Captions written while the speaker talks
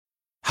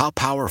How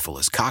powerful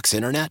is Cox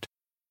Internet?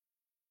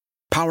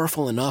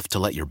 Powerful enough to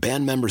let your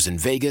band members in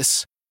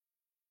Vegas,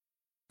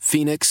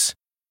 Phoenix,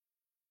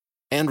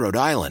 and Rhode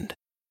Island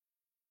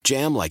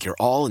jam like you're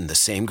all in the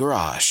same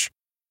garage.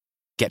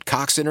 Get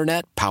Cox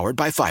Internet powered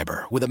by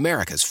fiber with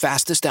America's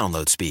fastest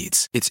download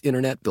speeds. It's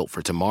internet built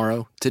for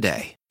tomorrow,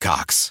 today.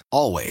 Cox,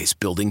 always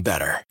building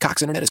better.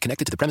 Cox Internet is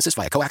connected to the premises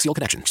via coaxial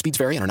connection. Speeds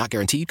vary and are not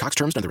guaranteed. Cox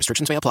terms and other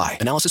restrictions may apply.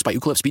 Analysis by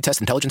Ookla Speed Test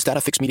Intelligence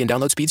Data. Fixed median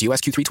download speeds. US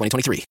Q3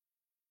 2023.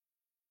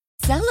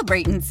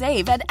 Celebrate and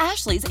save at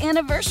Ashley's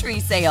Anniversary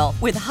Sale.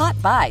 With Hot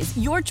Buys,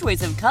 your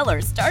choice of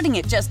colors starting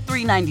at just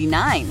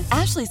 $3.99.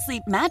 Ashley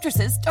Sleep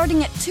mattresses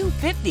starting at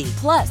 $2.50.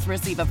 Plus,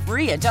 receive a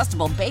free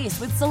adjustable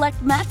base with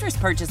select mattress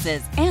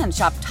purchases. And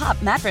shop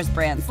top mattress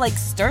brands like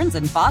Stearns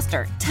 &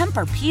 Foster,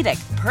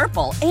 Tempur-Pedic,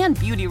 Purple, and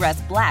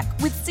Beautyrest Black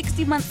with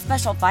 60-month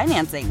special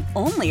financing.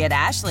 Only at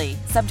Ashley.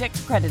 Subject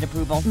to credit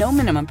approval. No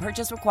minimum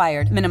purchase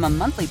required. Minimum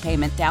monthly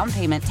payment, down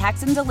payment,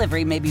 tax, and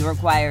delivery may be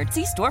required.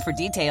 See store for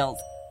details.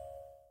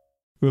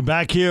 We're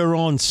back here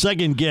on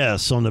Second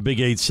Guess on the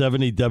Big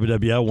 870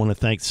 WWL. I want to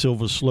thank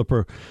Silver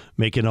Slipper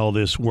making all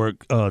this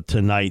work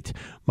tonight.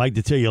 Mike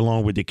to tell you,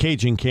 along with the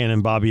Cajun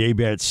Cannon, Bobby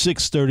Hebert, at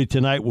 6:30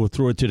 tonight. We'll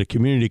throw it to the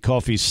Community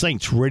Coffee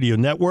Saints Radio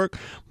Network.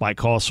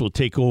 Mike Hoss will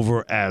take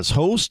over as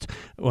host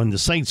on the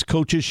Saints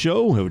Coaches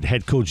Show with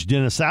head coach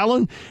Dennis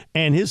Allen.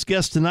 And his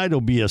guest tonight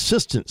will be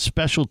Assistant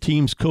Special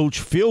Teams Coach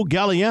Phil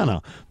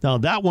Galliano. Now,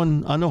 that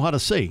one I know how to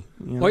say.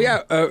 You know? Well,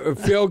 yeah,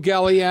 Phil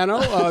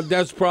Galliano.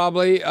 That's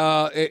probably,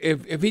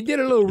 if he did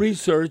a little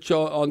research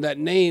on that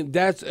name,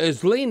 that's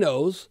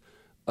Lino's.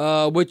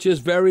 Which is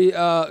very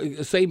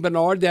St.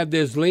 Bernard. They have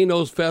this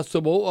Linos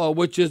Festival,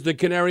 which is the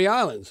Canary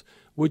Islands,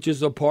 which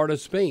is a part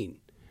of Spain.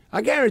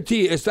 I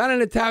guarantee you, it's not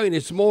an Italian.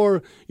 It's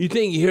more, you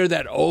think you hear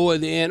that O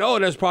at the end. Oh,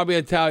 that's probably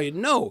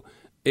Italian. No,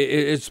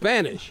 it's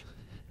Spanish.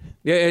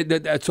 Yeah,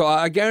 so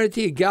I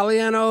guarantee you,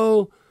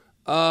 Galliano,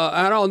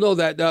 I don't know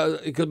that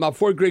because my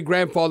fourth great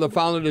grandfather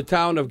founded the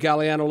town of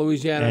Galliano,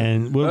 Louisiana.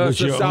 And what was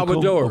your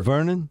Salvador. Uncle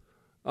Vernon?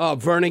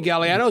 Vernon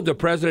Galliano, the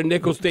president of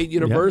Nicholls State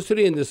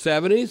University in the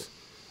 70s.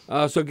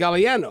 So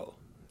Galliano.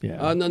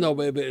 Yeah. No,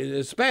 but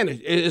it's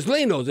Spanish. It's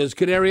Linos. It's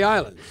Canary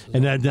Islands.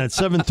 And at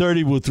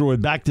 7:30, we'll throw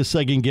it back to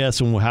Second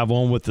Guess, and we'll have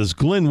on with us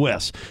Glenn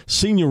West,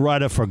 senior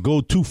writer for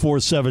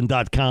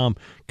Go247.com.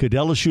 Could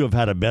LSU have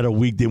had a better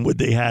week than what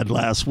they had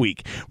last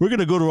week? We're going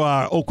to go to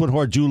our Oakland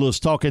Heart Jewelers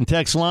talking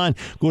text line.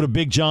 Go to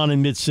Big John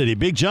in Mid-City.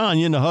 Big John,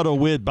 you're in the huddle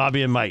with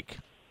Bobby and Mike.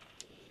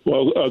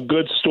 Well, a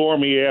good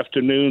stormy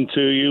afternoon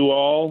to you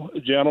all,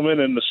 gentlemen,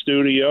 in the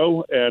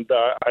studio, and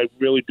I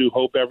really do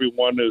hope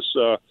everyone is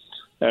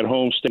at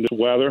home staying in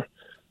the weather.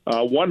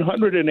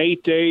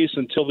 108 days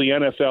until the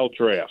NFL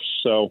draft.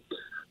 So,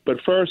 but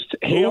first,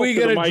 who are we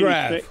going to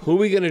draft? Who are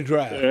we going to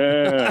draft?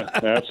 Yeah,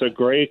 that's a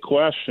great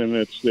question.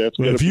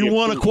 If you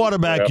want a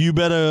quarterback, you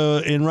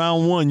better in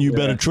round one. You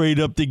better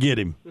trade up to get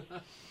him.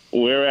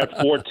 We're at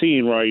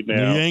 14 right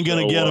now. You ain't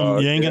going to get him.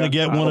 You ain't going to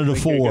get one of the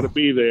four. Going to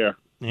be there.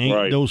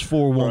 Right. Those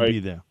four won't be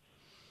there.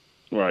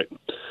 Right.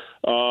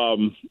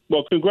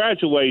 Well,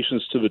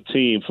 congratulations to the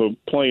team for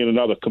playing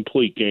another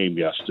complete game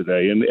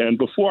yesterday. And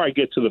before I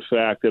get to the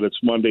fact that it's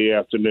Monday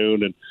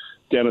afternoon and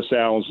Dennis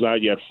Allen's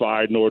not yet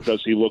fired, nor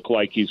does he look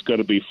like he's going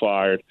to be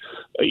fired,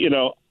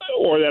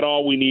 or that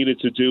all we needed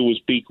to do was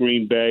beat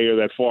Green Bay, or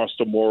that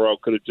Foster Moreau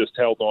could have just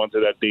held on to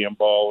that damn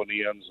ball in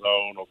the end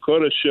zone, or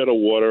coulda, shoulda,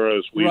 woulda,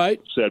 as we've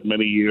said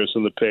many years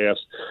in the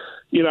past.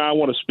 I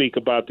want to speak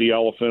about the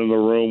elephant in the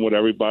room, what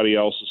everybody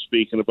else is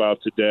speaking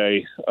about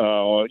today,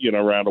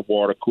 around the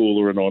water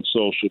cooler and on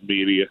social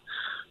media.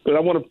 But I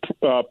want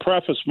to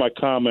preface my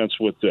comments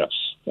with this,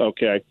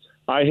 okay?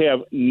 I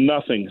have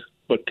nothing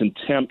but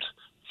contempt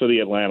for the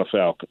Atlanta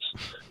Falcons.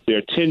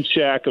 Their tin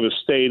shack of a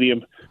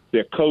stadium,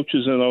 their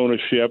coaches and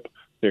ownership,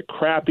 their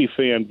crappy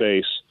fan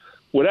base.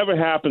 Whatever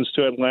happens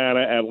to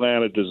Atlanta,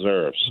 Atlanta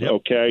deserves,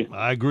 okay?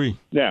 I agree.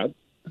 Now,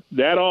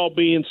 that all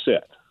being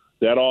said,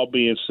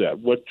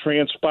 what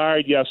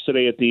transpired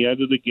yesterday at the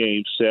end of the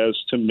game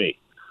says to me,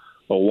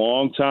 a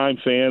longtime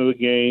fan of the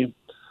game,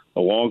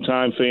 a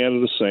longtime fan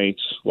of the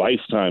Saints,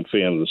 lifetime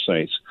fan of the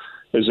Saints,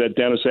 is that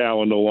Dennis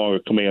Allen no longer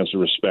commands the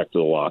respect of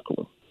the locker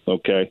room.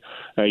 Okay?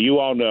 Now, you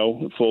all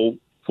know, full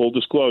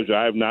disclosure,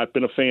 I have not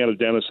been a fan of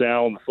Dennis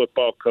Allen, the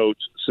football coach,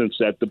 since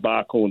that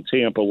debacle in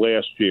Tampa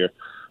last year,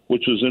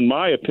 which was, in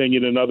my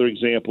opinion, another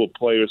example of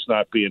players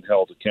not being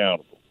held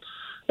accountable.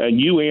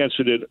 And you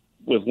answered it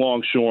with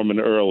Longshoreman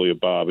earlier,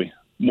 Bobby.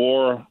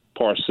 Moore,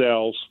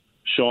 Parcells,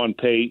 Sean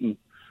Payton,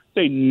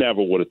 they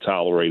never would have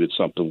tolerated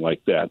something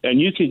like that. And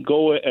you can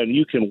go and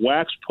you can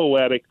wax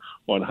poetic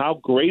on how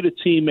great a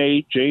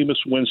teammate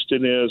Jameis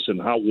Winston is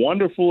and how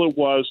wonderful it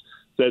was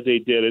that they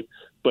did it,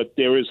 but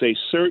there is a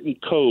certain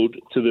code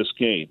to this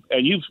game,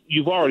 and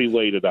you've already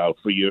laid it out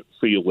for your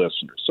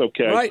listeners.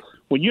 Okay, right.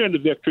 When you're in the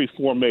victory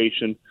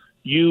formation,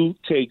 you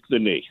take the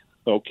knee.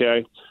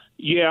 Okay,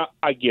 yeah,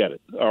 I get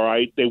it. All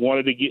right, they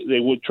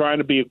were trying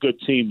to be a good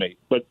teammate,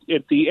 but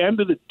at the end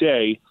of the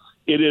day,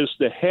 it is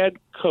the head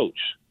coach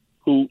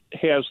who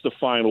has the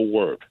final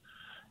word,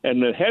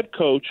 and the head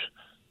coach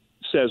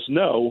says,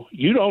 "No,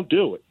 you don't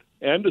do it."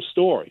 End of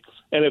story.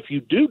 And if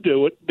you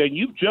do it, then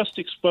you've just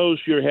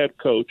exposed your head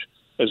coach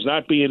as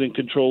not being in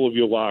control of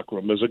your locker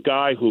room, as a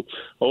guy who,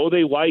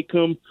 they like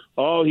him,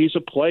 he's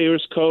a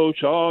player's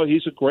coach,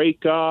 he's a great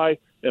guy,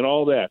 and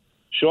all that.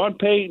 Sean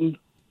Payton,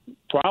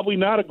 probably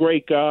not a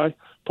great guy,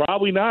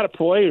 probably not a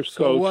player's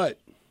coach. So what?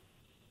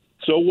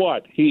 So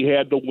what? He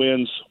had the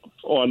wins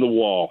on the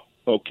wall,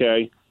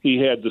 okay? He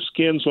had the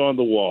skins on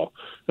the wall.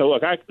 Now,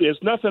 look, there's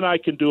nothing I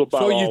can do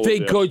about all of this. So you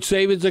think Coach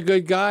Saban's a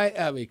good guy?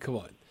 I mean, come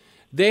on.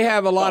 They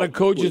have a lot of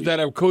coaches that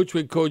have coached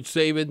with Coach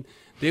Saban.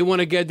 They want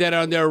to get that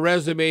on their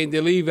resume, and they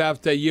leave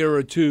after a year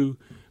or two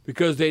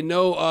because they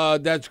know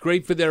that's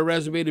great for their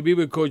resume to be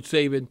with Coach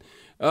Saban.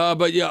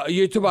 But yeah,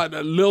 you're talking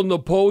about Lil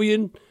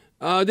Napoleon.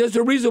 There's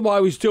a reason why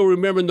we still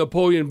remember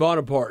Napoleon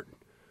Bonaparte.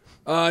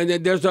 And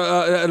there's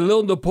a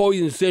Lil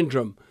Napoleon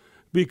syndrome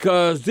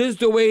because this is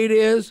the way it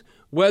is,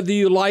 whether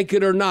you like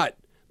it or not.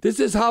 This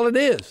is how it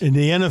is. And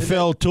the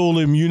NFL told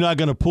him, you're not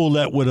going to pull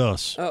that with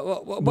us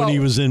when he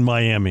was in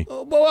Miami.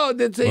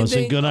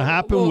 Wasn't going to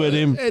happen with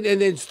him. And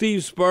then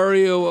Steve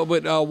Spurrier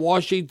with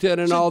Washington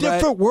and all that. It's a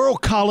different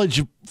world,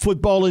 college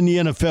football in the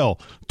NFL.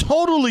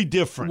 Totally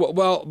different.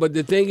 Well, but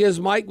the thing is,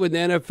 Mike, with the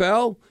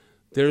NFL,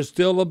 there's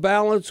still a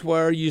balance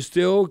where you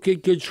still can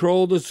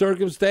control the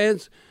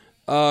circumstance.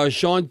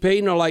 Sean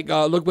Payton,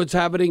 look what's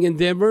happening in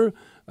Denver.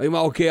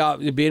 Okay, I'll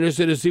be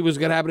interested to see what's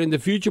going to happen in the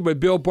future, but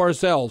Bill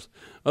Parcells.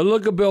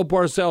 Look at Bill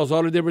Parcells,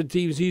 all the different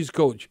teams he's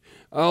coached.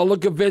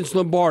 Look at Vince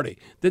Lombardi.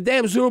 The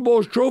damn Super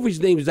Bowl trophy's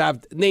named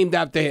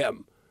after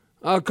him.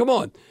 Come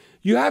on.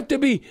 You have to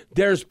be –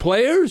 there's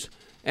players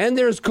and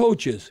there's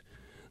coaches.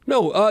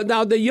 No,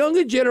 now the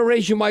younger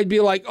generation might be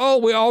like,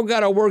 we all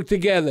got to work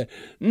together.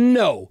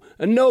 No,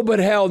 but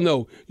hell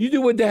no. You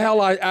do what the hell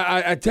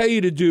I tell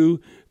you to do,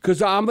 because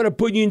I'm going to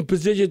put you in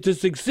position to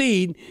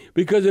succeed,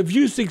 because if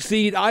you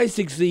succeed, I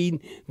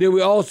succeed, then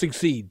we all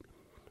succeed.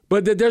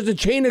 But there's a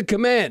chain of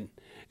command.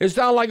 It's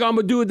not like I'm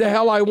going to do what the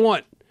hell I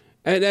want.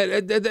 And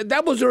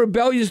that was a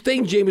rebellious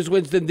thing Jameis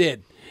Winston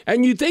did.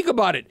 And you think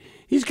about it.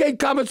 He's getting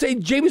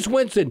compensated. Jameis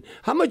Winston,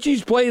 how much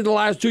he's played in the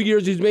last 2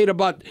 years? He's made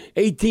about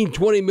 $18,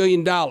 $20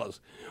 million.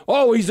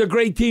 Oh, he's a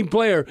great team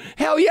player.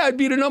 Hell yeah, I'd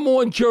be the number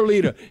one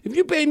cheerleader. If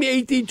you pay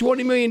me $18,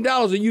 $20 million,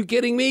 are you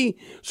kidding me?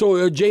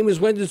 So Jameis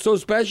Winston's so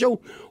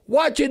special?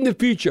 Watch in the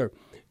future.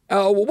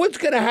 What's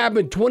going to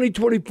happen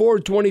 2024,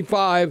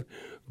 25,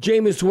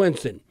 Jameis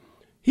Winston?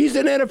 He's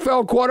an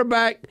NFL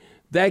quarterback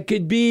that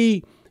could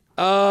be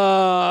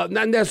not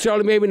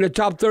necessarily maybe in the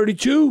top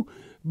 32,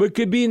 but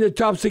could be in the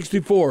top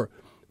 64.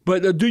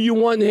 But do you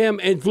want him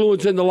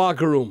influencing the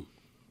locker room?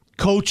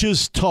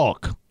 Coaches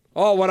talk.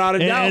 Oh, without a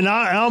doubt. And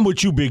I'm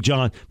with you, Big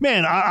John.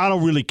 Man, I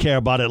don't really care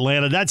about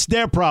Atlanta. That's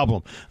their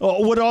problem.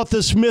 What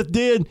Arthur Smith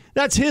did,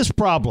 that's his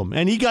problem.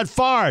 And he got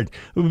fired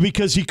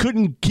because he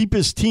couldn't keep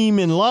his team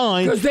in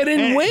line. Because they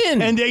didn't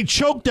win. And they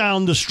choked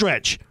down the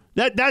stretch.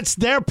 That's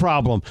their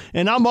problem.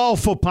 And I'm all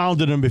for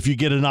pounding them if you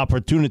get an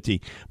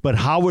opportunity. But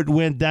how it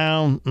went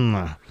down,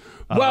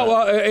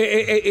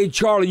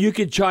 Charlie, you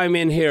could chime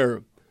in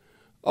here.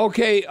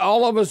 Okay,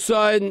 all of a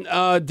sudden,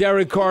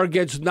 Derek Carr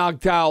gets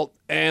knocked out.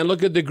 And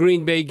look at the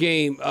Green Bay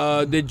game.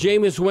 Did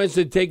Jameis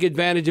Winston take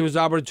advantage of his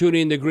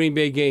opportunity in the Green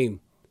Bay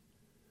game?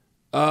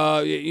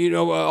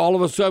 All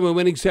of a sudden we're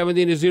winning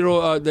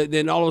 17-0.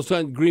 Then all of a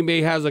sudden Green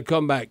Bay has a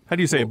comeback. How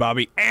do you say it,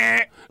 Bobby?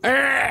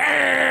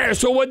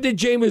 So what did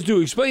Jameis do?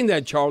 Explain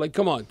that, Charlie.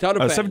 Come on, tell the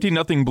fans.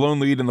 17-0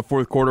 blown lead in the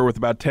fourth quarter with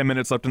about 10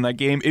 minutes left in that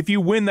game. If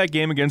you win that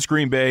game against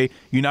Green Bay,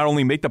 you not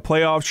only make the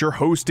playoffs, you're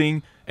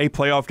hosting a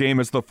playoff game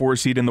as the 4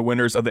 seed and the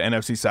winners of the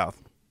NFC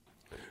South.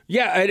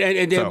 Yeah,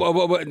 and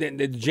then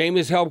did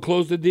Jameis help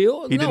close the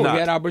deal? He did not. He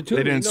had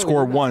opportunity. They didn't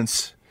score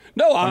once.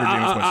 No,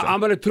 I'm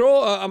gonna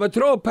throw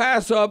a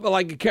pass up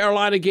like a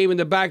Carolina game in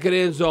the back of the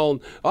end zone.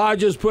 I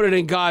just put it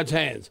in God's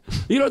hands.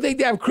 You don't think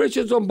they have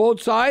Christians on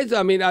both sides?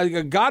 I mean,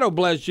 God will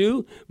bless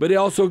you, but He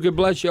also could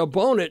bless your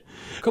opponent.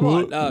 Come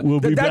on,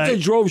 that's what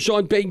drove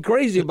Sean Payton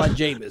crazy about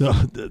Jameis. No,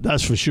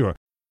 that's for sure.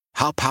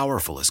 How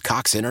powerful is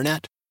Cox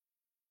Internet?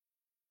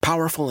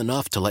 Powerful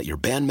enough to let your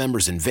band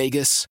members in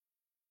Vegas,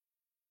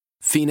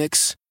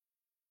 Phoenix,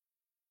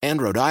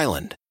 and Rhode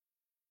Island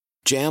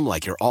jam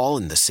like you're all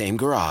in the same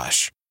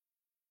garage.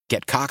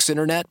 Get Cox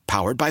Internet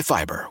powered by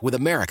fiber with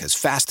America's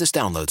fastest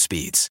download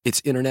speeds.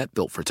 It's internet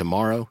built for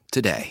tomorrow,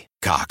 today.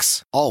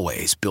 Cox,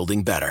 always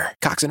building better.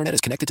 Cox Internet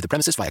is connected to the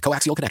premises via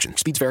coaxial connection.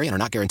 Speeds vary and are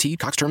not guaranteed.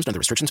 Cox terms and other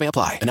restrictions may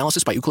apply.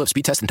 Analysis by Ookla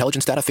Speed Test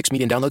Intelligence Data. Fixed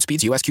median download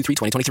speeds. US Q3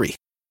 2023.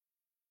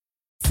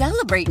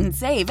 Celebrate and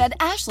save at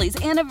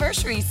Ashley's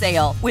Anniversary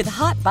Sale. With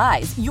Hot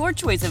Buys, your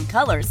choice of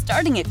colors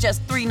starting at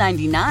just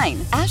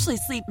 $3.99. Ashley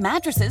Sleep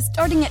mattresses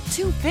starting at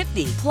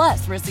 $2.50.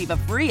 Plus, receive a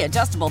free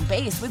adjustable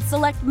base with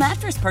select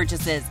mattress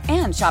purchases.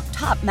 And shop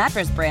top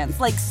mattress brands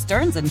like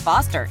Stearns &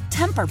 Foster,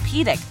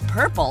 Tempur-Pedic,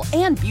 Purple,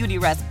 and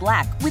Beautyrest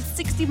Black with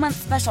 60-month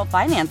special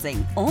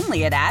financing.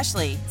 Only at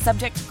Ashley.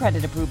 Subject to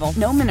credit approval.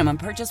 No minimum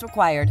purchase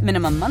required.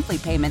 Minimum monthly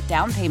payment,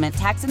 down payment,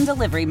 tax, and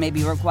delivery may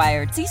be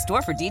required. See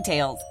store for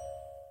details.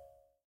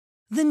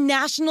 The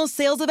national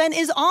sales event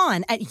is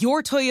on at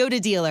your Toyota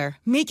dealer,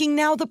 making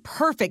now the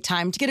perfect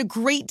time to get a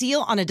great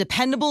deal on a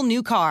dependable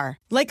new car.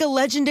 Like a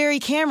legendary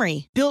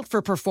Camry, built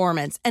for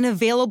performance and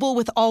available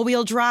with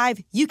all-wheel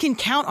drive, you can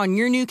count on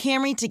your new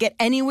Camry to get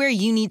anywhere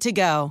you need to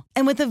go.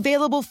 And with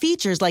available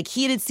features like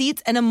heated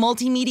seats and a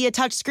multimedia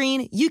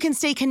touchscreen, you can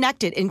stay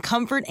connected in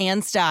comfort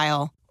and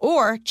style.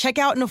 Or check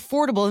out an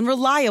affordable and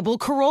reliable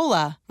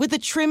Corolla with a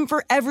trim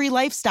for every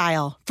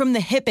lifestyle, from the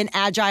hip and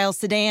agile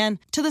sedan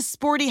to the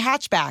sporty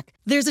hatchback.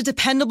 There's a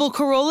dependable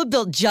Corolla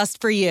built just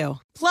for you.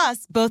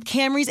 Plus, both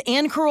Camrys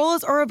and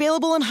Corollas are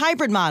available in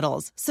hybrid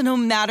models, so no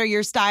matter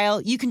your style,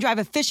 you can drive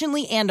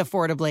efficiently and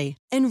affordably.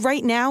 And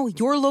right now,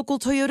 your local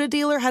Toyota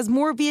dealer has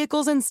more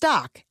vehicles in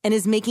stock and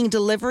is making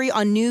delivery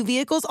on new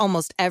vehicles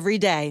almost every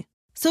day.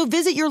 So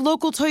visit your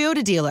local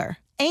Toyota dealer.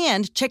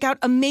 And check out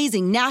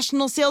amazing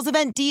national sales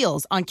event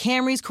deals on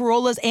Camrys,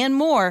 Corollas, and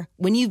more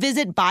when you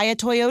visit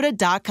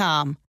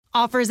buyatoyota.com.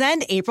 Offers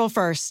end April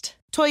 1st.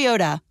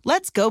 Toyota,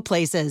 let's go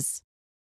places.